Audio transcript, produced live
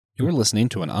You're listening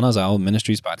to an Anazao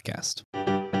Ministries podcast.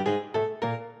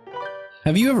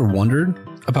 Have you ever wondered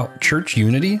about church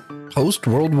unity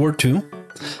post-World War II?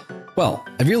 Well,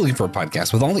 if you're looking for a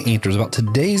podcast with all the answers about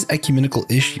today's ecumenical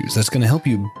issues that's going to help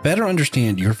you better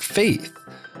understand your faith,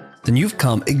 then you've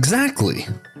come exactly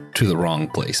to the wrong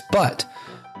place. But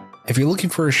if you're looking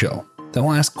for a show that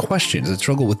will ask questions and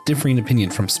struggle with differing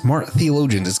opinion from smart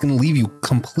theologians, it's going to leave you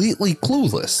completely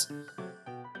clueless,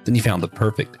 then you found the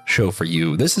perfect show for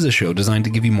you. This is a show designed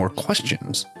to give you more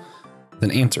questions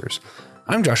than answers.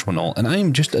 I'm Joshua Knoll, and I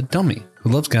am just a dummy who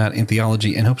loves God and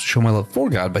theology and hopes to show my love for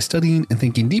God by studying and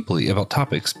thinking deeply about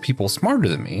topics people smarter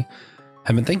than me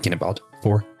have been thinking about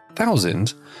for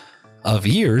thousands of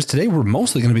years. Today, we're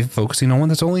mostly going to be focusing on one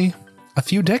that's only a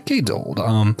few decades old.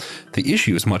 The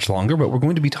issue is much longer, but we're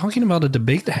going to be talking about a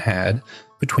debate had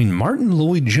between Martin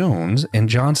Lloyd-Jones and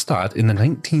John Stott in the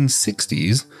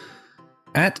 1960s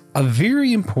at a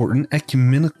very important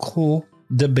ecumenical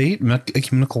debate,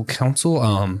 ecumenical council.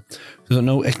 So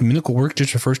no, ecumenical work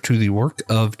just refers to the work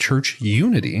of church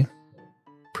unity.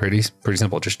 Pretty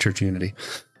simple, just church unity.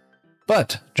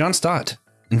 But John Stott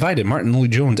invited Martin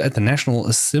Lloyd-Jones at the National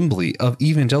Assembly of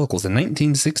Evangelicals in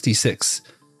 1966.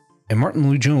 And Martin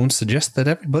Lloyd-Jones suggests that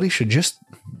everybody should just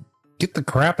get the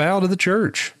crap out of the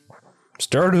church.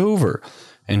 Start over.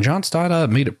 And John Stott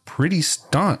made a pretty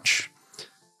staunch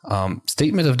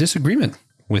statement of disagreement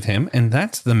with him, and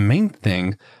that's the main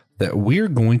thing that we're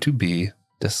going to be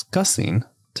discussing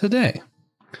today.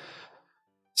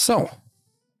 So,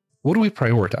 what do we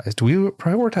prioritize? Do we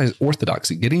prioritize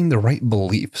orthodoxy, getting the right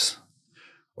beliefs,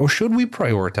 or should we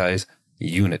prioritize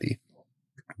unity?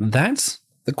 That's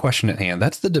the question at hand.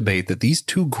 That's the debate that these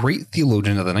two great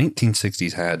theologians of the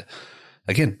 1960s had.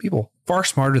 Again, people far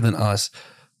smarter than us.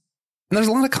 And there's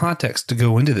a lot of context to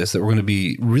go into this that we're going to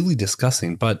be really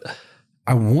discussing, but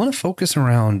I want to focus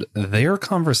around their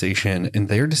conversation and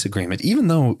their disagreement, even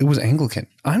though it was Anglican.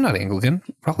 I'm not Anglican.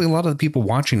 Probably a lot of the people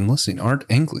watching and listening aren't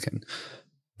Anglican,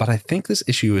 but I think this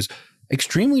issue is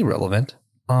extremely relevant,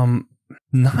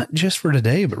 not just for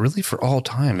today, but really for all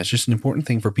time. It's just an important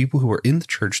thing for people who are in the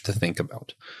church to think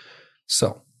about.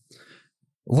 So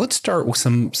let's start with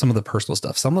some of the personal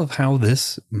stuff, some of how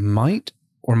this might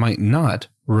or might not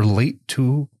relate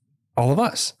to all of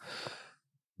us.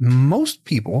 Most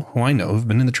people who I know who've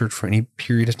been in the church for any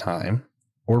period of time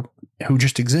or who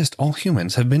just exist, all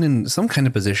humans, have been in some kind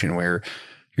of position where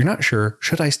you're not sure,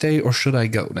 should I stay or should I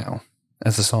go now,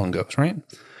 as the song goes, right?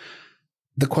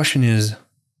 The question is,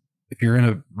 if you're in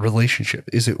a relationship,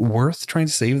 is it worth trying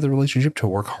to save the relationship to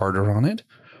work harder on it?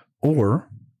 Or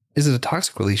is it a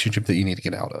toxic relationship that you need to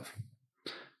get out of?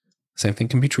 Same thing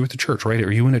can be true with the church, right?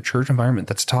 Are you in a church environment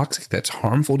that's toxic, that's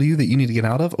harmful to you, that you need to get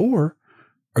out of? Or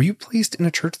are you placed in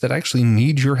a church that actually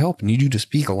needs your help, need you to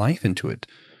speak life into it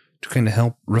to kind of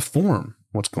help reform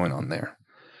what's going on there?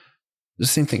 The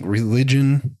same thing,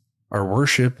 religion, our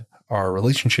worship, our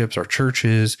relationships, our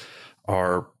churches,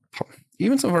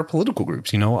 even some of our political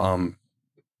groups,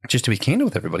 just to be candid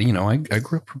with everybody, I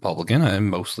grew up Republican. I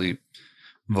mostly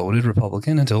voted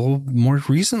Republican until more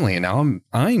recently. And now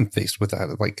I'm faced with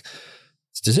that,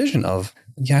 this decision of,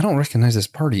 I don't recognize this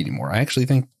party anymore. I actually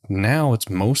think now it's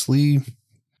mostly,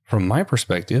 from my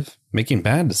perspective, making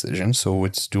bad decisions. So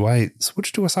do I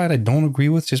switch to a side I don't agree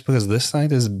with just because this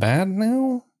side is bad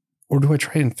now? Or do I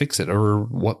try and fix it? Or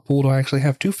what pull do I actually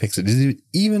have to fix it? Is it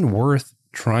even worth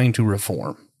trying to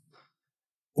reform?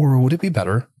 Or would it be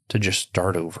better to just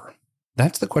start over?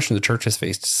 That's the question the church has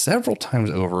faced several times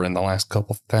over in the last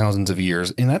couple thousands of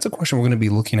years. And that's a question we're going to be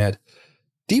looking at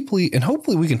deeply, and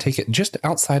hopefully we can take it just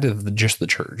outside of just the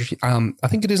church. I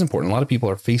think it is important. A lot of people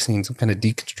are facing some kind of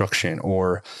deconstruction,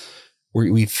 or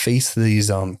we face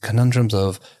these conundrums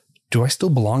of, do I still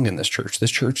belong in this church?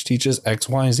 This church teaches X,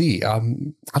 Y, Z. I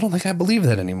don't think I believe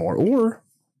that anymore. Or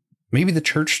maybe the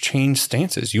church changed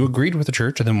stances. You agreed with the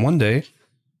church, and then one day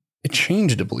it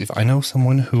changed a belief. I know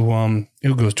someone who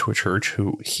goes to a church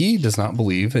who he does not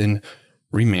believe in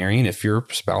remarrying if your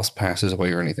spouse passes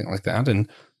away or anything like that. And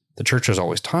the church has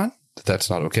always taught that that's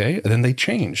not okay. And then they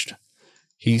changed.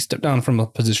 He stepped down from a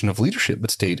position of leadership, but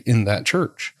stayed in that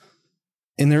church.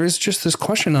 And there is just this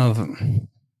question of,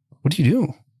 what do you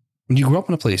do when you grow up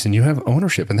in a place and you have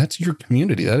ownership, and that's your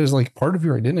community? That is part of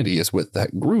your identity is with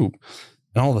that group.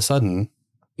 And all of a sudden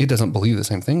it doesn't believe the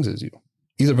same things as you.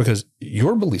 Either because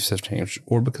your beliefs have changed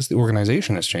or because the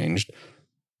organization has changed.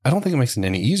 I don't think it makes it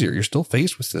any easier. You're still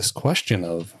faced with this question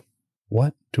of,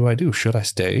 what do I do? Should I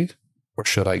stay or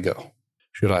should I go?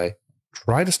 Should I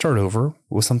try to start over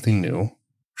with something new?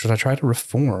 Should I try to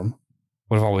reform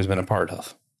what I've always been a part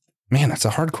of? Man, that's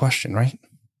a hard question, right? It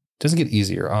doesn't get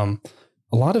easier.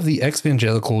 a lot of the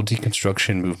evangelical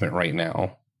deconstruction movement right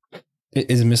now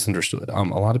is misunderstood. A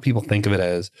lot of people think of it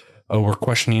as, oh, we're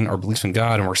questioning our beliefs in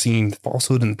God and we're seeing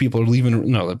falsehood and people are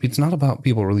leaving. No, it's not about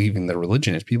people leaving their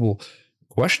religion. It's people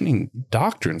questioning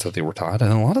doctrines that they were taught.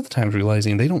 And a lot of the times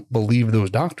realizing they don't believe those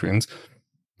doctrines,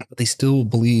 but they still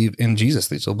believe in Jesus.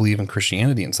 They still believe in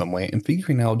Christianity in some way, and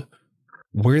figuring out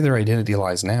where their identity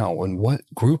lies now and what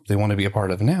group they want to be a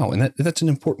part of now. And that's an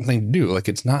important thing to do. Like,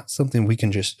 it's not something we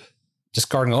can just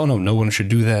discard and go, oh, no one should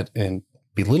do that and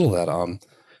belittle that.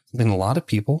 Something a lot of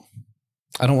people,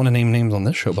 I don't want to name names on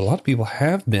this show, but a lot of people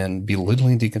have been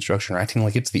belittling deconstruction or acting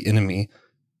like it's the enemy.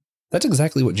 That's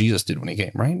exactly what Jesus did when he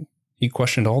came, right? He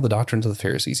questioned all the doctrines of the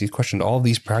Pharisees. He questioned all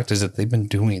these practices that they've been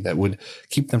doing that would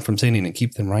keep them from sinning and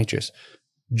keep them righteous.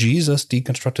 Jesus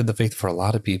deconstructed the faith for a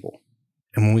lot of people.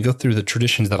 And when we go through the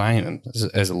traditions that I am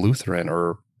as a Lutheran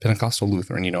or Pentecostal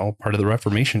Lutheran, part of the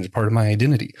Reformation is part of my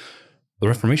identity. The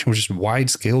Reformation was just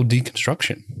wide-scale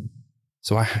deconstruction.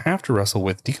 So I have to wrestle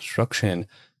with deconstruction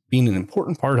being an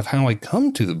important part of how I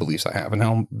come to the beliefs I have and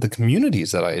how the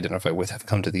communities that I identify with have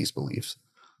come to these beliefs.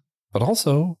 But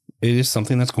also, it is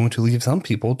something that's going to lead some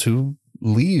people to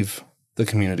leave the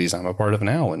communities I'm a part of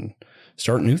now and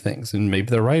start new things. And maybe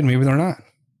they're right, maybe they're not.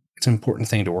 It's an important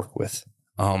thing to work with.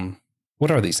 What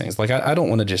are these things? Like, I don't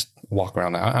want to just walk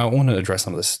around. I want to address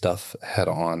some of this stuff head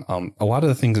on. A lot of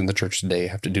the things in the church today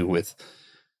have to do with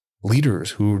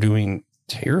leaders who are doing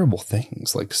terrible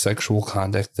things like sexual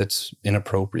conduct that's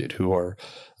inappropriate, who are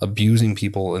abusing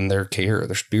people in their care,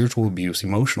 their spiritual abuse,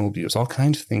 emotional abuse, all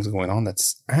kinds of things going on.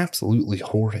 That's absolutely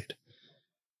horrid.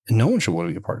 And no one should want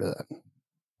to be a part of that.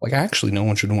 Like, actually, no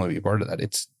one should want to be a part of that.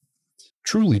 It's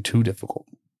truly too difficult.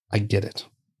 I get it.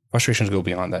 Frustrations go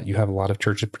beyond that. You have a lot of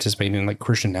churches participating in like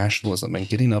Christian nationalism and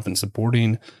getting up and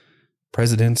supporting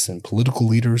presidents and political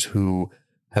leaders who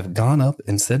have gone up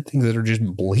and said things that are just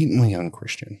blatantly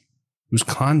unchristian, whose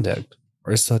conduct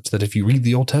are such that if you read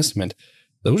the Old Testament,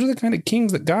 those are the kind of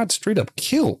kings that God straight up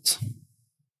killed.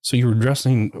 So you're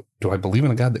addressing, do I believe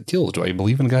in a God that kills? Do I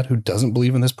believe in a God who doesn't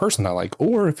believe in this person I like?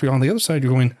 Or if you're on the other side,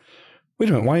 you're going, wait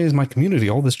a minute, why is my community,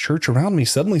 all this church around me,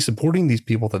 suddenly supporting these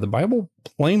people that the Bible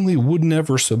plainly would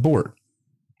never support?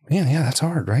 Yeah, that's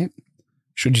hard, right?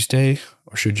 Should you stay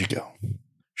or should you go?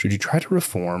 Should you try to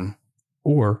reform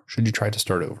or should you try to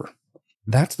start over?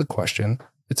 That's the question.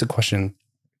 It's a question,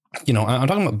 I'm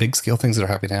talking about big scale things that are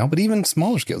happening now, but even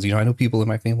smaller scales. I know people in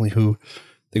my family who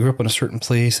they grew up in a certain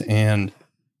place and,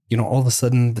 all of a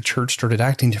sudden the church started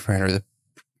acting different or the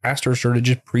pastor started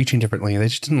just preaching differently. They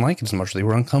just didn't like it as much. They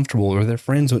were uncomfortable or their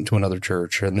friends went to another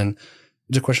church. And then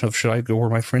it's a question of, should I go where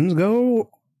my friends go?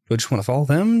 Do I just want to follow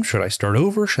them? Should I start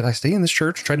over? Should I stay in this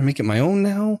church and try to make it my own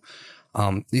now?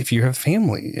 If you have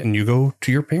family and you go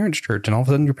to your parents' church and all of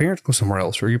a sudden your parents go somewhere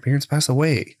else or your parents pass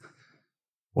away,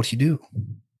 what do you do?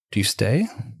 Do you stay?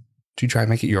 Do you try to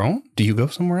make it your own? Do you go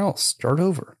somewhere else? Start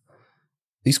over?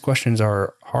 These questions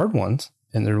are hard ones,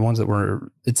 and they're ones that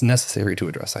it's necessary to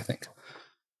address, I think.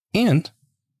 And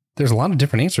there's a lot of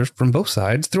different answers from both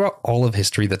sides throughout all of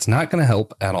history that's not going to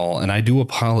help at all. And I do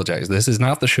apologize. This is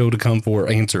not the show to come for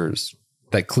answers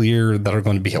that are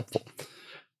going to be helpful.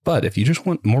 But if you just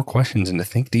want more questions and to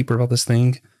think deeper about this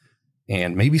thing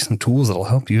and maybe some tools that'll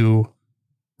help you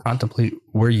contemplate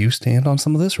where you stand on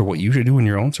some of this or what you should do in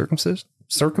your own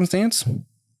circumstance,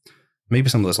 maybe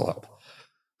some of this will help.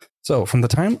 So from the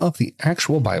time of the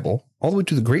actual Bible, all the way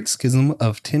to the Great Schism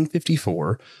of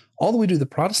 1054, all the way to the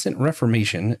Protestant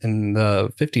Reformation in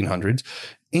the 1500s,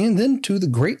 and then to the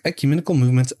great ecumenical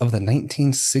movements of the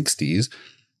 1960s,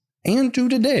 and to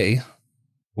today,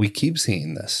 we keep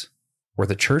seeing this, where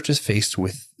the church is faced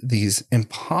with these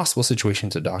impossible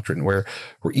situations of doctrine, where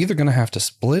we're either going to have to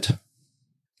split,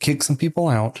 kick some people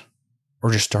out,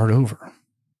 or just start over.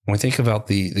 When we think about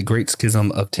the Great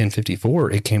Schism of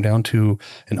 1054, it came down to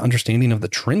an understanding of the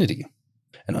Trinity,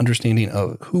 an understanding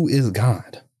of who is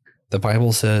God. The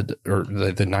Bible said, or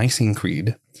the Nicene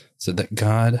Creed said that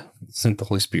God sent the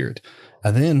Holy Spirit.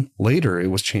 And then later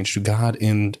it was changed to God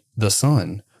and the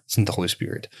Son sent the Holy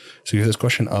Spirit. So you have this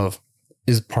question of,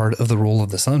 is part of the role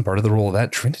of the Son, part of the role of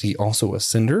that Trinity also a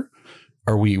sender?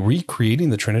 Are we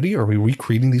recreating the Trinity? Are we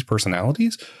recreating these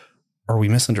personalities? Are we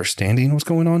misunderstanding what's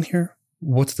going on here?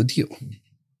 What's the deal?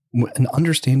 An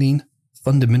understanding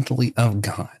fundamentally of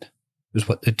God is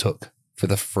what it took for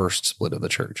the first split of the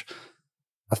church.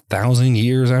 1,000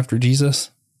 years after Jesus?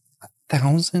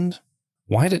 1,000?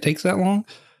 Why did it take that long?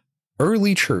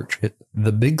 Early church,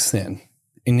 the big sin,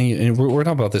 and we're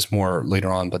talking about this more later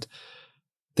on, but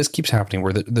this keeps happening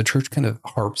where the church kind of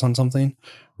harps on something.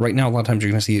 Right now, a lot of times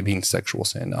you're going to see it being sexual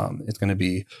sin. It's going to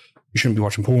be you shouldn't be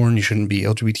watching porn, you shouldn't be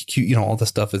LGBTQ, all the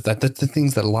stuff that's the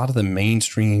things that a lot of the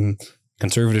mainstream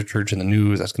conservative church in the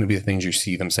news, that's going to be the things you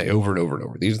see them say over and over and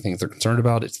over. These are things they're concerned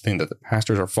about. It's the thing that the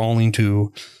pastors are falling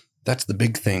to. That's the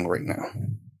big thing right now.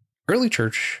 Early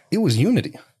church, it was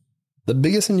unity. The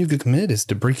biggest sin you could commit is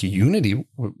to break unity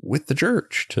with the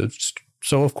church.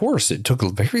 So, of course, it took a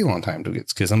very long time to get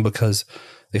schism because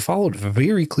they followed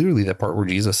very clearly that part where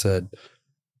Jesus said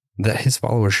that his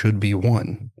followers should be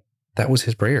one. That was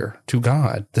his prayer to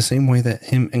God, the same way that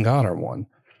him and God are one.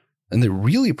 And they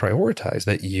really prioritized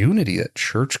that unity, that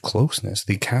church closeness.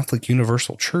 The Catholic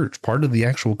Universal Church, part of the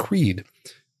actual creed,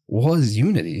 was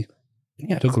unity.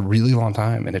 Yeah, it took a really long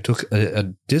time, and it took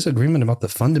a disagreement about the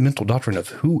fundamental doctrine of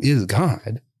who is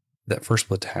God that first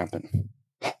split to happen.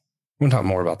 We'll talk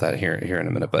more about that here in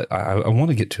a minute, but I want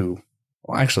to get to.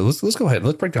 Well, actually, let's go ahead.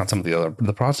 Let's break down some of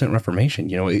the Protestant Reformation.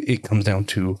 It comes down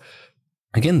to,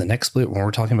 again, the next split when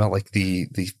we're talking about like the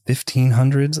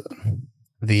 1500s.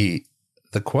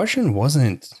 The question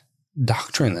wasn't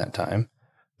doctrine that time,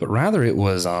 but rather it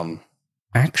was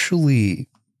actually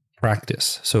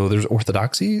practice. So there's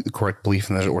orthodoxy, the correct belief,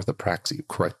 and there's orthopraxy,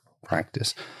 correct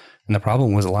practice. And the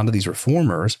problem was a lot of these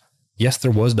reformers, yes,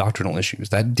 there was doctrinal issues.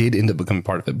 That did end up becoming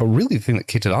part of it. But really the thing that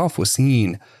kicked it off was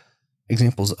seeing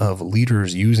examples of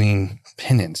leaders using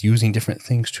penance, using different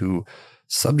things to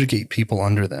subjugate people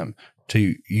under them,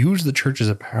 to use the church as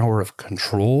a power of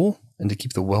control and to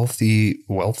keep the wealthy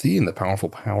wealthy and the powerful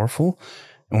powerful.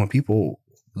 And when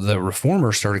the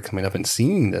reformers started coming up and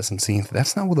seeing this and seeing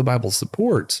that's not what the Bible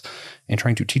supports and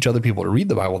trying to teach other people to read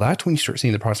the Bible, that's when you start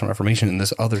seeing the Protestant Reformation in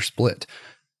this other split.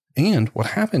 And what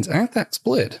happens at that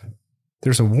split,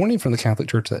 there's a warning from the Catholic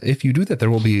Church that if you do that, there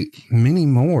will be many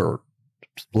more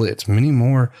splits, many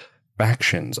more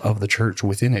factions of the church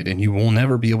within it, and you will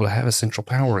never be able to have a central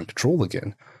power and control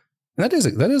again. And that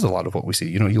is a lot of what we see.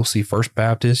 You'll see First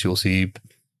Baptist, you'll see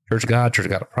Church of God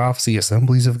of Prophecy,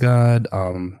 Assemblies of God.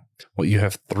 You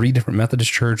have 3 different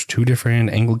Methodist church, 2 different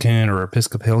Anglican or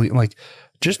Episcopalian, like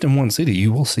just in one city,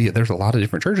 you will see it. There's a lot of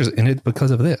different churches, and it's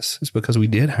because of this. It's because we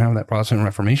did have that Protestant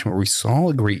Reformation where we saw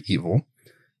a great evil,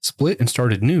 split and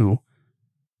started new.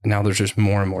 And now there's just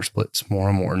more and more splits, more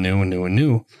and more new and new and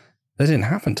new. That didn't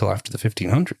happen until after the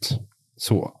 1500s.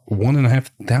 So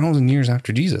 1,500 years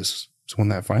after Jesus is when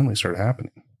that finally started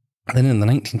happening. And then in the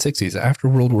 1960s, after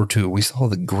World War II, we saw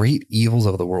the great evils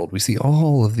of the world. We see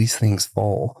all of these things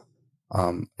fall.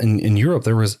 In Europe,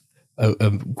 there was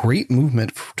a great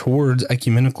movement towards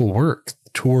ecumenical work,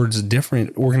 towards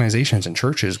different organizations and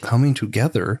churches coming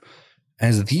together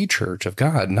as the Church of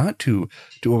God, not to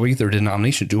do away with their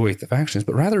denomination, do away with the factions,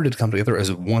 but rather to come together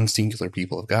as one singular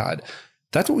people of God.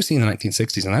 That's what we see in the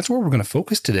 1960s, and that's where we're going to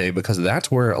focus today, because that's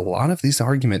where a lot of these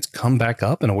arguments come back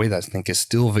up in a way that I think is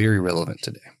still very relevant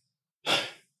today.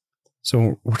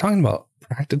 So we're talking about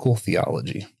practical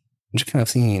theology. I'm just kind of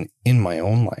seeing in my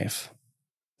own life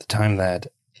the time that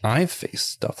I've faced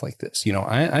stuff like this.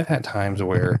 I've had times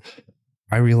where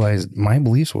I realized my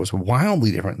beliefs was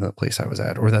wildly different than the place I was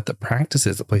at, or that the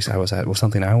practices the place I was at was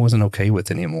something I wasn't okay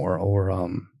with anymore, or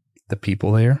the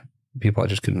people there, people I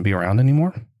just couldn't be around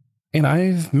anymore. And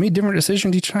I've made different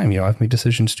decisions each time. I've made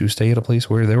decisions to stay at a place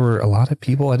where there were a lot of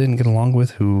people I didn't get along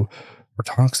with who were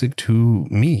toxic to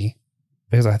me,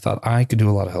 because I thought I could do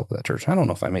a lot of help with that church. I don't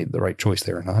know if I made the right choice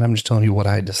there or not. I'm just telling you what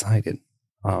I decided.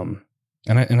 And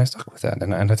I stuck with that.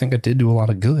 And I think I did do a lot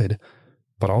of good,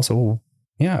 but also,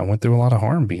 I went through a lot of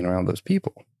harm being around those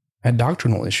people. I had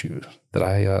doctrinal issues that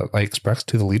I expressed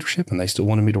to the leadership, and they still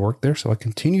wanted me to work there. So I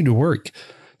continued to work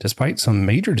despite some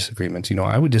major disagreements.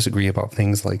 I would disagree about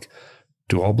things like,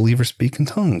 do all believers speak in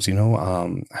tongues?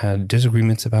 Had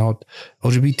disagreements about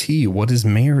LGBT. What is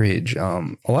marriage?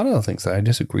 A lot of the things that I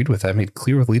disagreed with, I made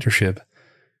clear with leadership.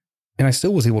 And I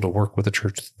still was able to work with the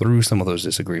church through some of those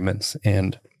disagreements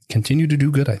and continue to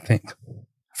do good, I think.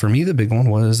 For me, the big one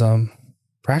was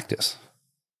practice.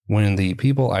 When the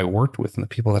people I worked with and the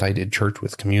people that I did church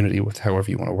with, community with, however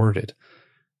you want to word it,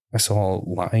 I saw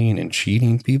lying and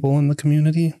cheating people in the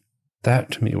community.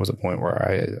 That to me was a point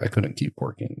where I couldn't keep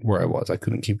working where I was. I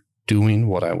couldn't keep doing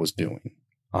what I was doing.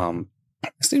 I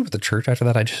stayed with the church after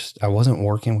that. I wasn't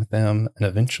working with them. And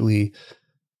eventually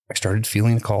I started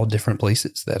feeling called different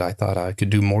places that I thought I could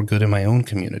do more good in my own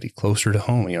community, closer to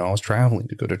home. I was traveling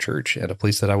to go to church at a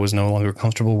place that I was no longer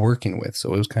comfortable working with.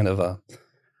 So it was kind of a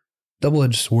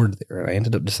double-edged sword there. And I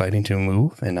ended up deciding to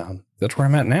move. And that's where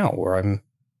I'm at now, where I'm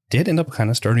did end up kind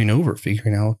of starting over,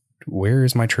 figuring out where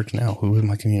is my church now? Who is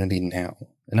my community now?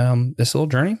 And it's a little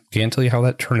journey. Can't tell you how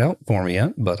that turned out for me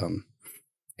yet, but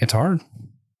it's hard.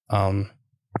 I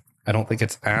don't think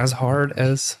it's as hard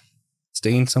as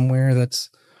staying somewhere that's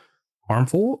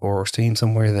harmful or staying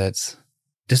somewhere that's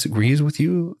disagrees with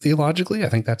you theologically. I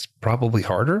think that's probably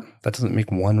harder. That doesn't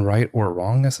make one right or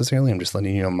wrong necessarily. I'm just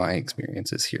letting you know my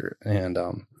experiences here. And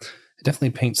it definitely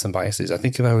paints some biases. I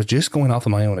think if I was just going off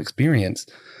of my own experience,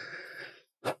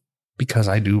 because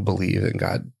I do believe that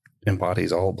God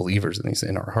embodies all believers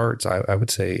in our hearts, I would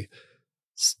say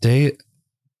stay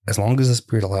as long as the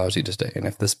Spirit allows you to stay. And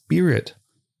if the Spirit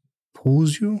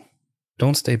pulls you,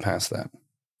 don't stay past that.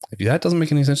 If that doesn't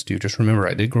make any sense to you, just remember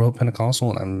I did grow up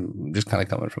Pentecostal, and I'm just kind of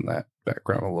coming from that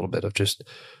background a little bit of just,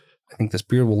 I think the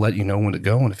Spirit will let you know when to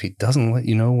go. And if he doesn't let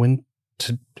you know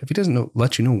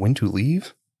let you know when to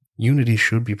leave, unity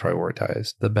should be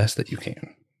prioritized the best that you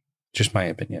can. Just my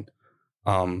opinion.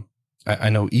 I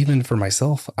know even for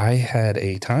myself, I had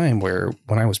a time where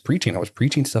when I was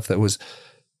preaching stuff that was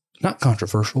not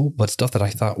controversial, but stuff that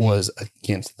I thought was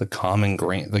against the common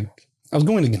grain. I was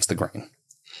going against the grain.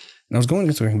 And I was going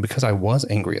against the grain because I was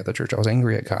angry at the church. I was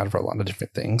angry at God for a lot of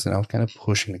different things. And I was kind of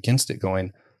pushing against it,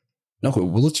 going, no,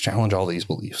 well, let's challenge all these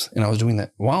beliefs. And I was doing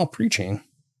that while preaching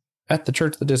at the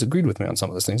church that disagreed with me on some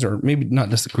of those things, or maybe not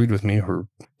disagreed with me, or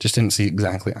just didn't see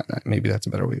exactly on that. Maybe that's a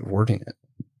better way of wording it.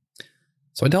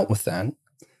 So I dealt with that.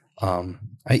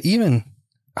 I even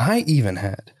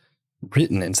had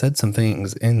written and said some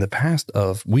things in the past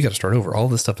of, we got to start over. All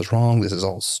this stuff is wrong. This is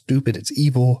all stupid. It's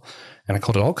evil. And I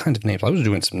called it all kinds of names. I was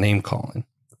doing some name calling.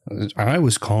 I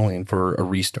was calling for a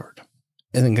restart.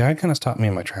 And then God kind of stopped me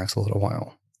in my tracks a little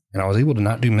while. And I was able to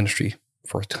not do ministry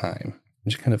for a time.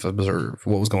 And just kind of observe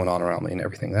what was going on around me and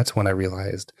everything. That's when I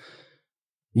realized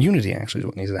unity actually is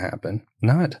what needs to happen.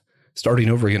 Not starting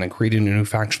over again and creating a new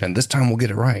faction. And this time we'll get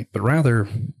it right. But rather,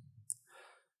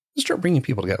 let's start bringing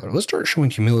people together. Let's start showing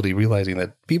humility, realizing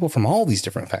that people from all these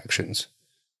different factions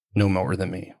know more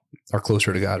than me, are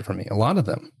closer to God from me. A lot of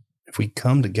them, if we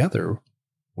come together,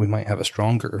 we might have a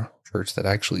stronger church that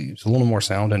actually is a little more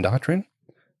sound in doctrine,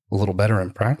 a little better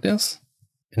in practice,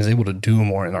 and is able to do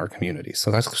more in our community.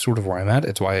 So that's sort of where I'm at.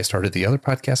 It's why I started the other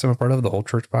podcast I'm a part of, the Whole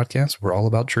Church Podcast. We're all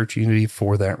about church unity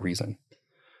for that reason.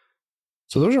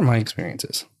 So those are my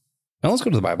experiences. Now let's go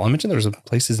to the Bible. I mentioned there's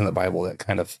places in the Bible that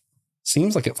kind of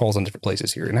seems like it falls in different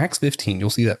places here. In Acts 15, you'll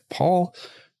see that Paul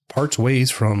parts ways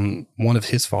from one of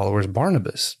his followers,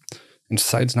 Barnabas, and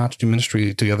decides not to do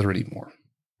ministry together anymore.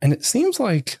 And it seems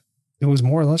like it was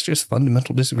more or less just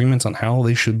fundamental disagreements on how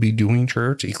they should be doing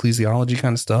church, ecclesiology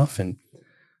kind of stuff. And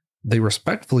they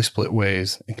respectfully split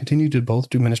ways and continued to both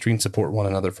do ministry and support one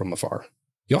another from afar.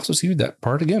 You also see that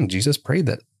part again. Jesus prayed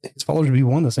that his followers would be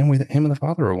one the same way that him and the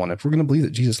Father are one. If we're going to believe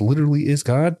that Jesus literally is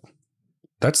God,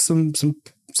 that's some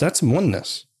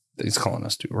oneness that he's calling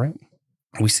us to, right?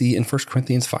 We see in 1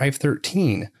 Corinthians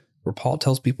 5:13, where Paul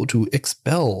tells people to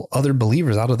expel other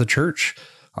believers out of the church.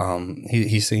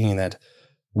 He's saying that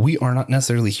we are not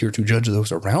necessarily here to judge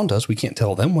those around us. We can't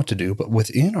tell them what to do, but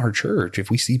within our church, if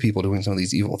we see people doing some of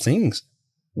these evil things,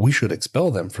 we should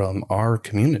expel them from our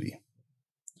community.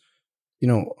 You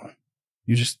know,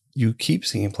 you keep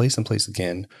seeing place and place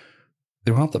again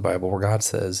throughout the Bible where God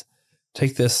says,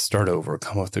 take this, start over,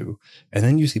 come through. And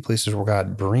then you see places where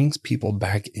God brings people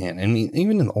back in. I mean,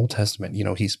 even in the Old Testament,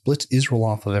 he splits Israel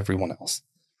off of everyone else.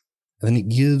 And then he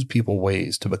gives people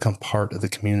ways to become part of the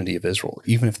community of Israel,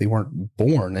 even if they weren't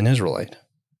born an Israelite.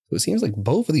 So it seems like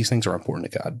both of these things are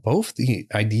important to God. Both the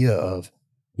idea of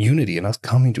unity and us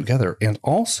coming together, and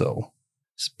also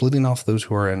splitting off those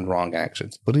who are in wrong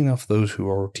actions, splitting off those who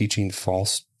are teaching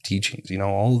false teachings.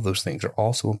 All of those things are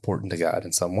also important to God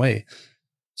in some way.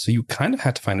 So you kind of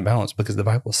have to find a balance because the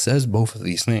Bible says both of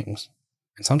these things.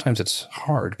 And sometimes it's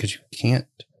hard because you can't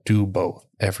do both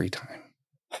every time.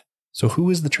 So who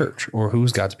is the church, or who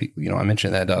is God's people? I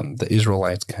mentioned that the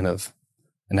Israelites kind of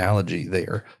analogy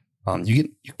there. You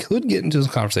could get into this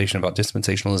conversation about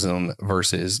dispensationalism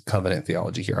versus covenant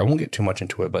theology here. I won't get too much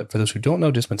into it, but for those who don't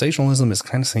know, dispensationalism is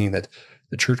kind of saying that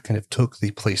the church kind of took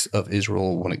the place of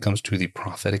Israel when it comes to the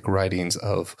prophetic writings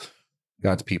of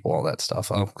God's people, all that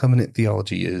stuff. Covenant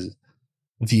theology is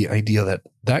the idea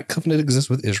that covenant exists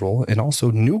with Israel, and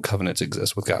also new covenants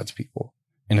exist with God's people.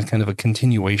 And it's kind of a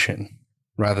continuation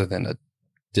rather than a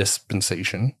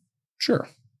dispensation. Sure,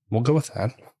 we'll go with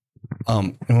that.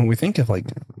 And when we think of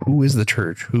who is the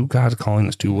church, who God's calling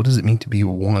us to, what does it mean to be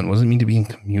one? What does it mean to be in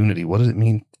community? What does it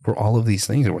mean for all of these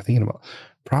things? And we're thinking about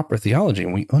proper theology,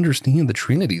 and we understand the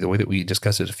Trinity the way that we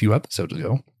discussed it a few episodes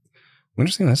ago. We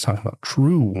understand that's talking about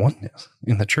true oneness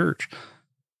in the church,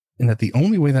 and that the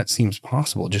only way that seems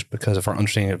possible, just because of our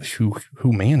understanding of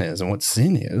who man is and what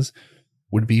sin is,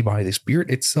 would be by the Spirit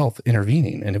itself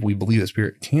intervening. And if we believe the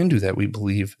Spirit can do that, we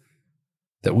believe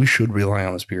that we should rely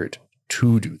on the Spirit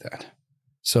to do that.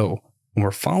 So when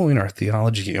we're following our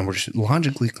theology and we're just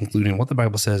logically concluding what the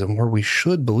Bible says and where we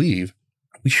should believe,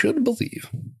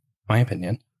 in my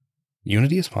opinion,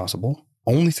 unity is possible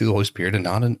only through the Holy Spirit and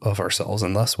not of ourselves.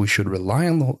 And thus we should rely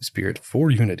on the Holy Spirit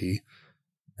for unity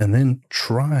and then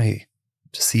try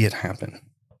to see it happen.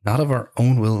 Not of our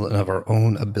own will and of our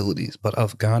own abilities, but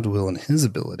of God's will and his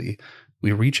ability.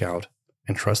 We reach out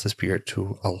and trust the Spirit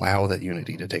to allow that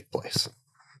unity to take place.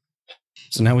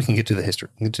 So now we can get to the history,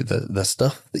 get to the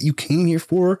stuff that you came here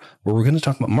for, where we're going to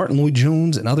talk about Martin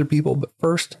Lloyd-Jones and other people. But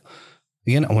first,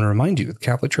 again, I want to remind you, the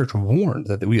Catholic Church warned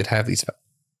that we would have these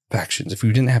factions if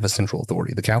we didn't have a central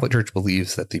authority. The Catholic Church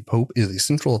believes that the Pope is the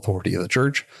central authority of the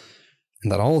church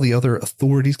and that all the other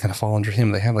authorities kind of fall under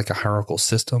him. They have like a hierarchical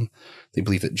system. They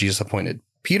believe that Jesus appointed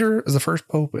Peter as the first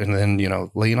Pope, and then,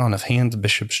 laying on of hands,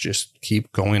 bishops just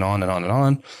keep going on and on and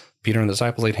on. Peter and the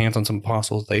disciples laid hands on some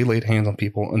apostles. They laid hands on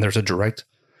people, and there's a direct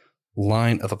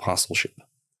line of apostleship.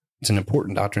 It's an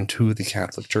important doctrine to the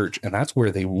Catholic Church, and that's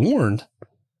where they warned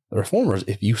the reformers,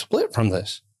 if you split from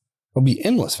this, there'll be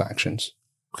endless factions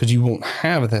because you won't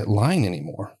have that line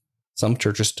anymore. Some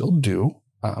churches still do.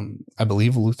 I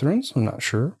believe Lutherans, I'm not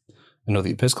sure. I know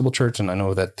the Episcopal Church, and I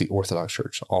know that the Orthodox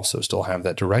Church also still have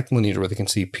that direct lineage where they can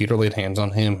see Peter laid hands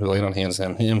on him, who laid on hands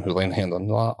on him, who laid hands on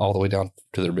all the way down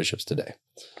to their bishops today.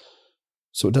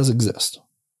 So it does exist.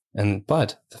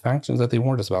 But the factions that they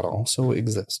warned us about also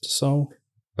exist. So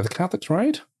are the Catholics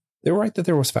right? They were right that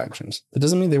there was factions. That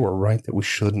doesn't mean they were right that we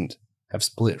shouldn't have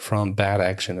split from bad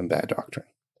action and bad doctrine.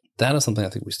 That is something I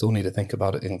think we still need to think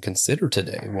about and consider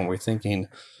today when we're thinking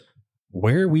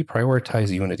where we prioritize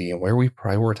unity and where we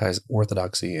prioritize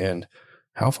orthodoxy and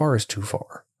how far is too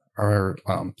far.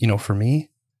 For me,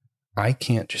 I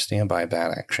can't just stand by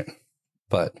bad action,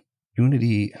 but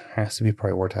unity has to be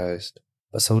prioritized.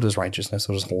 But so does righteousness,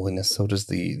 so does holiness, so does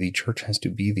the church has to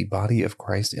be the body of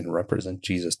Christ and represent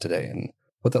Jesus today. And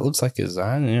what that looks like is,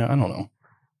 I don't know.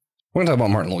 We're going to talk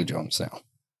about Martin Lloyd-Jones now.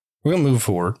 We're going to move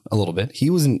forward a little bit. He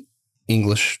was an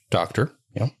English doctor,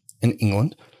 in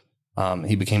England.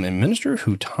 He became a minister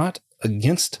who taught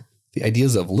against the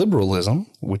ideas of liberalism,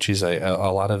 which is a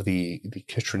lot of the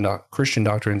Christian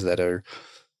doctrines that are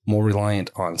more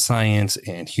reliant on science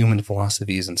and human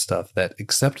philosophies and stuff that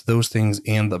accept those things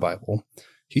and the Bible.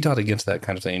 He taught against that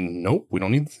kind of saying, nope, we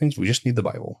don't need the things, we just need the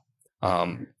Bible.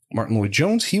 Martin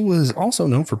Lloyd-Jones, he was also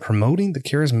known for promoting the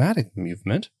charismatic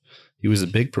movement. He was a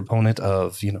big proponent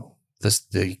of,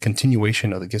 the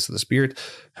continuation of the gifts of the Spirit.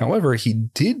 However, he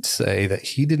did say that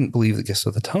he didn't believe the gifts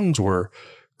of the tongues were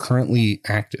currently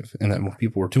active, and that when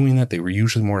people were doing that, they were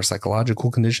usually more a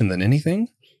psychological condition than anything.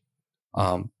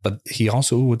 But he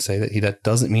also would say that that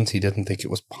doesn't mean he didn't think it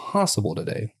was possible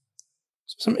today.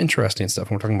 So some interesting stuff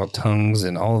when we're talking about tongues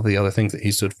and all of the other things that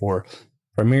he stood for.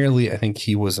 Primarily, I think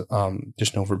he was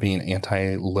just known for being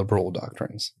anti-liberal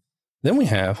doctrines. Then we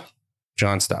have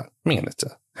John Stott. Man, that's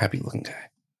a happy-looking guy.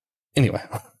 Anyway,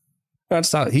 John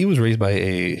Stott, he was raised by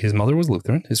his mother was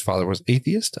Lutheran. His father was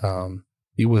atheist.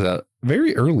 He was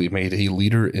very early made a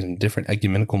leader in different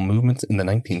ecumenical movements in the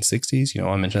 1960s.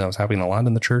 I mentioned that was happening a lot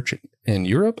in the church in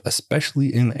Europe,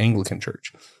 especially in the Anglican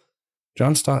Church.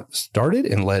 John Stott started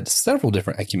and led several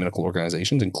different ecumenical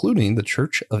organizations, including the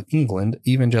Church of England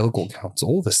Evangelical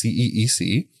Council, the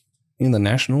CEEC, and the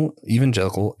National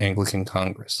Evangelical Anglican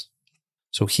Congress.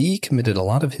 So he committed a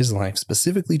lot of his life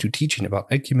specifically to teaching about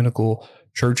ecumenical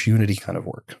church unity kind of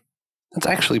work. That's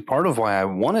actually part of why I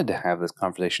wanted to have this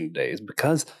conversation today, is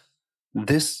because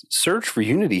this search for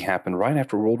unity happened right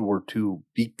after World War II,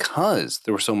 because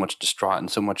there was so much distraught and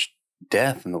so much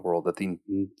death in the world that they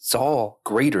saw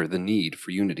greater the need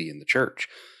for unity in the church.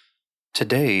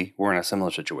 Today, we're in a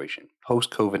similar situation.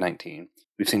 Post-COVID-19,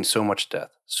 we've seen so much death,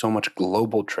 so much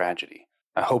global tragedy.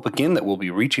 I hope again that we'll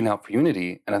be reaching out for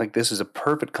unity, and I think this is a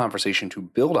perfect conversation to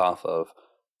build off of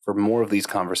for more of these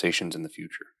conversations in the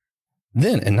future.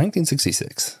 Then in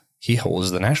 1966, he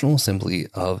holds the National Assembly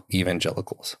of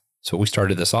Evangelicals. So we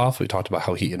started this off. We talked about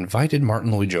how he invited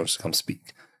Martin Lloyd-Jones to come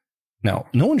speak. Now,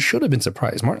 no one should have been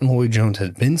surprised. Martin Lloyd-Jones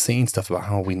had been saying stuff about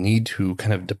how we need to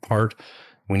kind of depart.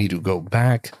 We need to go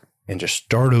back and just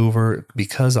start over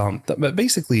because but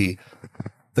basically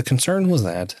the concern was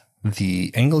that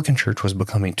the Anglican Church was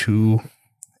becoming too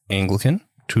Anglican,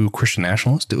 too Christian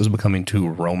nationalist. It was becoming too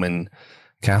Roman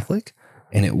Catholic,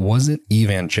 and it wasn't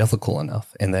evangelical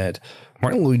enough. And that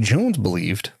Martin Lloyd-Jones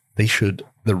believed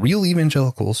the real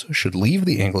evangelicals should leave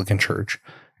the Anglican Church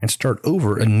and start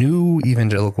over a new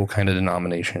evangelical kind of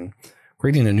denomination,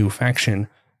 creating a new faction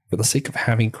for the sake of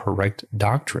having correct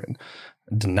doctrine,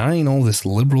 denying all this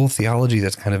liberal theology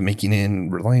that's kind of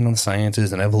relying on the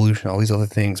sciences and evolution, all these other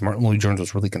things. Martin Lloyd-Jones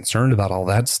was really concerned about all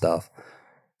that stuff.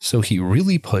 So he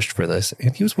really pushed for this,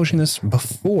 and he was pushing this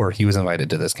before he was invited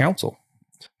to this council.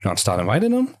 John Stott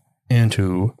invited him, and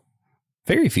to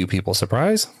very few people's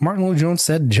surprise, Martin Lloyd-Jones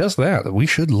said just that we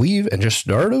should leave and just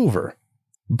start over.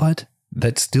 But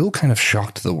that still kind of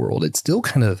shocked the world. It still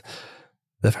kind of,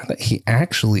 the fact that he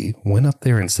actually went up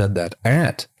there and said that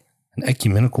at an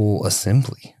ecumenical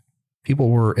assembly, people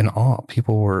were in awe.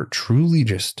 People were truly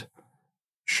just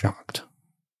shocked.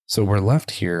 So we're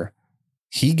left here.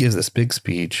 He gives this big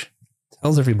speech,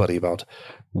 tells everybody about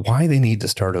why they need to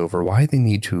start over, why they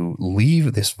need to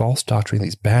leave this false doctrine,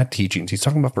 these bad teachings. He's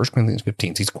talking about 1 Corinthians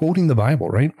 15. He's quoting the Bible,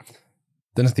 right?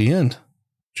 Then at the end,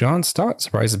 John Stott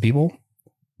surprises people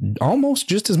almost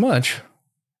just as much,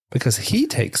 because he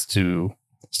takes to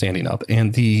standing up,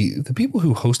 and the people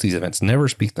who host these events never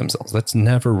speak themselves. That's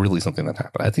never really something that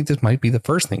happened. I think this might be the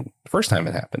first time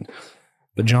it happened.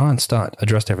 But John Stott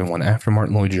addressed everyone after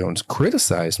Martin Lloyd-Jones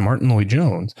criticized Martin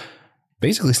Lloyd-Jones,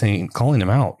 basically calling him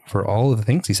out for all of the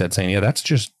things he said, saying, yeah, that's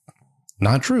just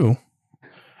not true.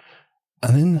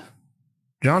 And then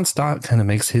John Stott kind of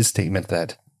makes his statement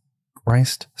that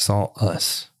Christ saw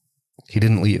us. He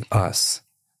didn't leave us.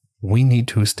 We need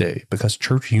to stay, because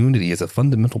church unity is a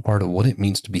fundamental part of what it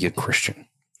means to be a Christian.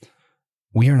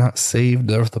 We are not saved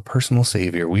with a personal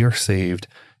savior. We are saved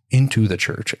into the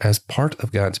church as part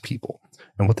of God's people.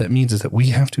 And what that means is that we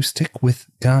have to stick with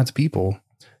God's people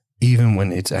even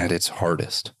when it's at its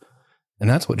hardest. And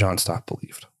that's what John Stott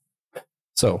believed.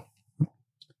 So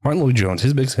Martin Lloyd-Jones,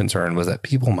 his big concern was that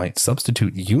people might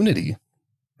substitute unity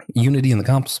in the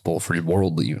gospel for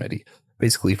worldly unity.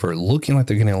 Basically for looking like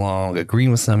they're getting along, agreeing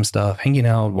with some stuff, hanging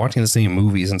out, watching the same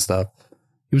movies and stuff.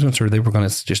 He was concerned they were going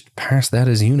to just pass that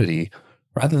as unity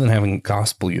rather than having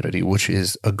gospel unity, which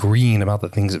is agreeing about the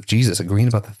things of Jesus, agreeing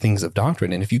about the things of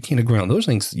doctrine. And if you can't agree on those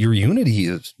things, your unity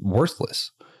is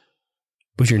worthless.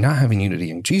 But you're not having unity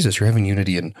in Jesus. You're having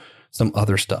unity in some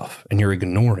other stuff, and you're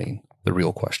ignoring the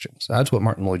real questions. That's what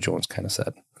Martin Lloyd-Jones kind of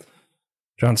said.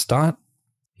 John Stott,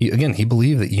 he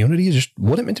believed that unity is just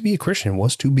what it meant to be a Christian,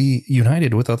 was to be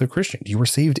united with other Christians. You were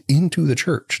saved into the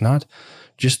church, not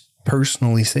just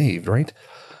personally saved, right?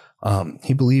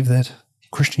 He believed that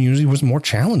Christian unity was more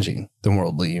challenging than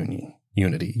worldly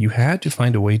unity. You had to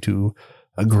find a way to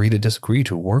agree to disagree,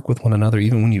 to work with one another,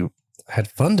 even when you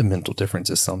had fundamental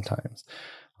differences sometimes.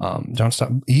 John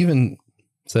Stott even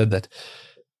said that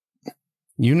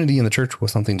unity in the church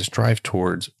was something to strive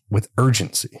towards with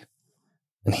urgency.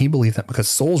 And he believed that because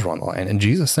souls were on the line, and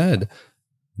Jesus said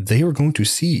they were going to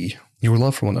see your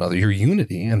love for one another, your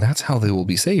unity, and that's how they will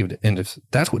be saved. And if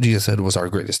that's what Jesus said was our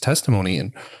greatest testimony,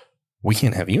 and we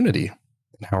can't have unity,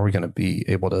 then how are we going to be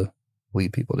able to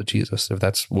lead people to Jesus? If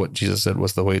that's what Jesus said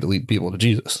was the way to lead people to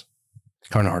Jesus, it's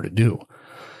kind of hard to do.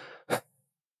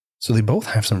 So they both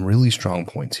have some really strong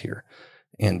points here.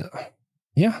 And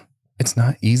yeah, it's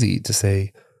not easy to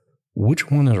say which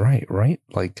one is right?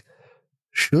 Like,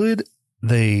 should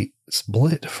they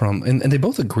split from, and they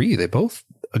both agree. They both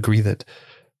agree that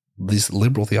this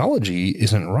liberal theology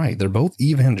isn't right. They're both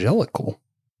evangelical.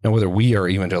 Now, whether we are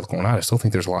evangelical or not, I still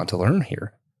think there's a lot to learn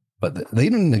here. But they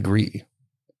didn't agree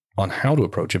on how to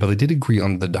approach it, but they did agree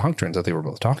on the doctrines that they were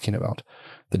both talking about.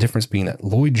 The difference being that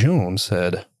Lloyd-Jones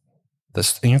said,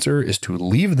 the answer is to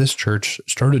leave this church,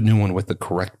 start a new one with the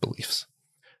correct beliefs.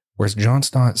 Whereas John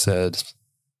Stott said,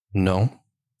 no,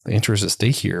 the answer is to stay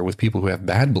here with people who have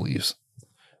bad beliefs,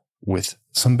 with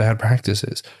some bad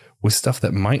practices, with stuff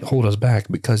that might hold us back,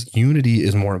 because unity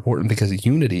is more important, because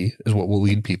unity is what will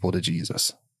lead people to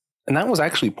Jesus. And that was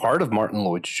actually part of Martin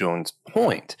Lloyd-Jones'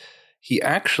 point. He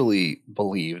actually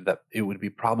believed that it would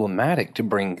be problematic to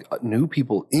bring new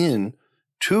people in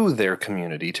to their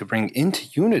community, to bring into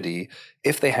unity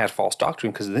if they had false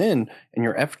doctrine, because then in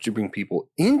your effort to bring people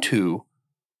into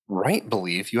right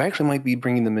belief, you actually might be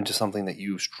bringing them into something that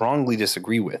you strongly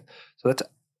disagree with. So that's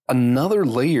another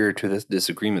layer to this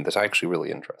disagreement that's actually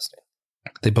really interesting.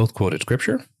 They both quoted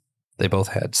scripture. They both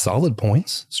had solid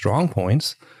points, strong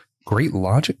points, great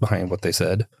logic behind what they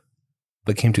said,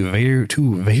 but came to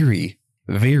two very,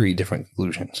 very different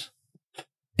conclusions.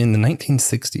 In the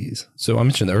 1960s, so I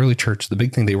mentioned the early church, the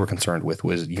big thing they were concerned with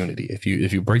was unity. If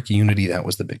you break unity, that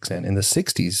was the big sin. In the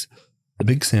 60s, the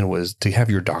big sin was to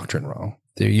have your doctrine wrong.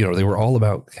 They were all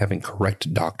about having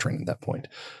correct doctrine at that point.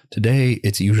 Today,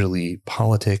 it's usually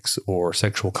politics or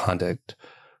sexual conduct.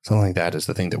 Something like that is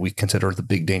the thing that we consider the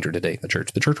big danger today in the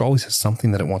church. The church always has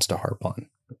something that it wants to harp on.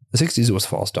 The 60s, it was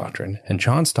false doctrine. And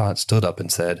John Stott stood up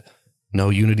and said, no,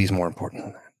 unity is more important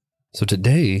than that. So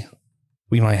today,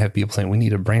 we might have people saying we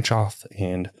need to branch off,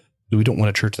 and we don't want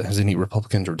a church that has any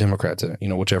Republicans or Democrats in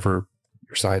it, whichever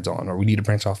your side's on, or we need to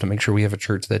branch off to make sure we have a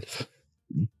church that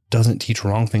doesn't teach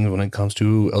wrong things when it comes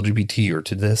to LGBT or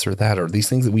to this or that, or these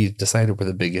things that we've decided were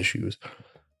the big issues.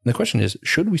 And the question is,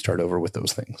 should we start over with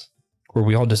those things where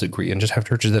we all disagree and just have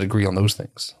churches that agree on those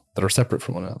things that are separate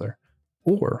from one another?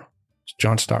 Or is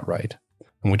John Stott right?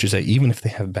 In which is that even if they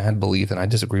have bad belief and I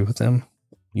disagree with them,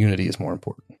 unity is more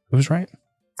important. Who's right?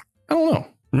 I don't know.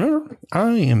 Remember, I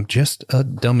am just a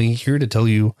dummy here to tell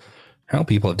you how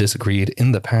people have disagreed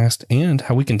in the past and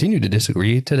how we continue to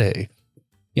disagree today.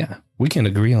 Yeah, we can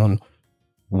agree on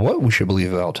what we should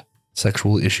believe about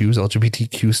sexual issues,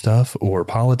 LGBTQ stuff, or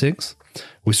politics.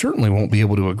 We certainly won't be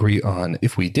able to agree on,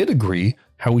 if we did agree,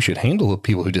 how we should handle the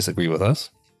people who disagree with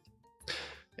us.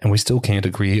 And we still can't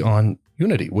agree on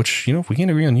unity, which, if we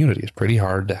can't agree on unity, it's pretty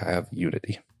hard to have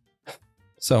unity.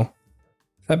 So,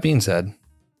 that being said,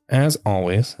 as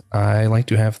always, I like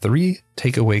to have 3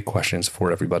 takeaway questions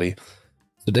for everybody.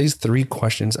 Today's 3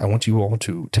 questions I want you all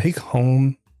to take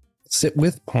home, sit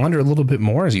with, ponder a little bit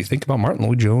more as you think about Martin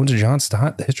Lloyd-Jones, John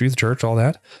Stott, the history of the church, all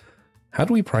that. How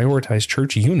do we prioritize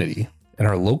church unity in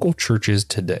our local churches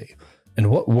today? In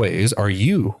what ways are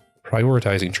you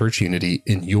prioritizing church unity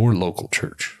in your local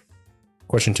church?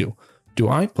 Question 2, do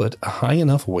I put a high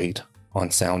enough weight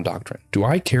on sound doctrine? Do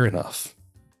I care enough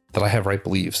that I have right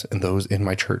beliefs and those in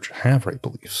my church have right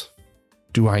beliefs?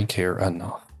 Do I care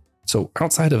enough? So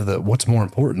outside of the what's more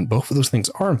important, both of those things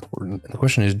are important. And the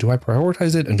question is, do I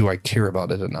prioritize it and do I care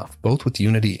about it enough, both with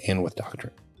unity and with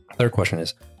doctrine? Third question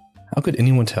is, how could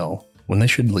anyone tell when they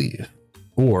should leave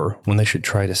or when they should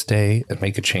try to stay and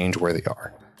make a change where they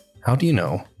are? How do you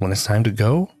know when it's time to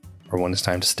go or when it's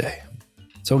time to stay?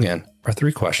 So again, our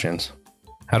 3 questions.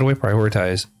 How do I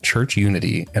prioritize church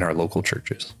unity in our local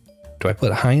churches? Do I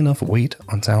put high enough weight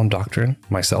on sound doctrine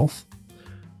myself?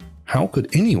 How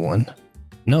could anyone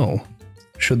know,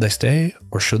 should they stay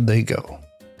or should they go?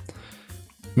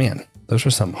 Man, those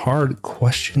are some hard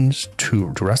questions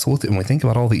to wrestle with. And we think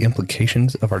about all the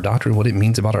implications of our doctrine, what it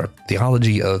means about our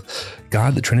theology of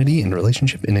God, the Trinity, and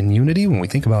relationship and in unity. When we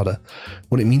think about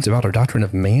what it means about our doctrine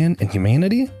of man and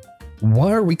humanity,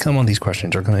 where we come on these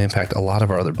questions are going to impact a lot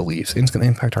of our other beliefs. And it's going to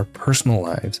impact our personal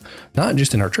lives, not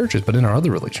just in our churches, but in our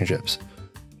other relationships.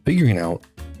 Figuring out,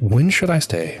 when should I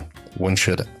stay? When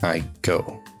should I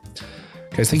go?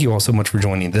 Guys, thank you all so much for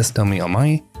joining this dummy on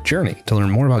my journey to learn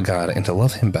more about God and to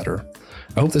love Him better.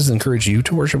 I hope this has encouraged you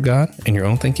to worship God in your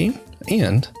own thinking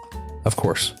and, of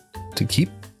course, to keep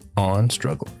on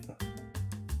struggling.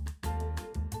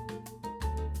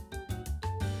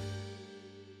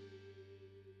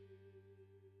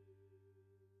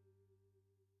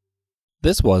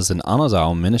 This was an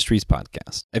Anazao Ministries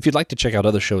podcast. If you'd like to check out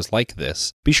other shows like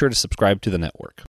this, be sure to subscribe to the network.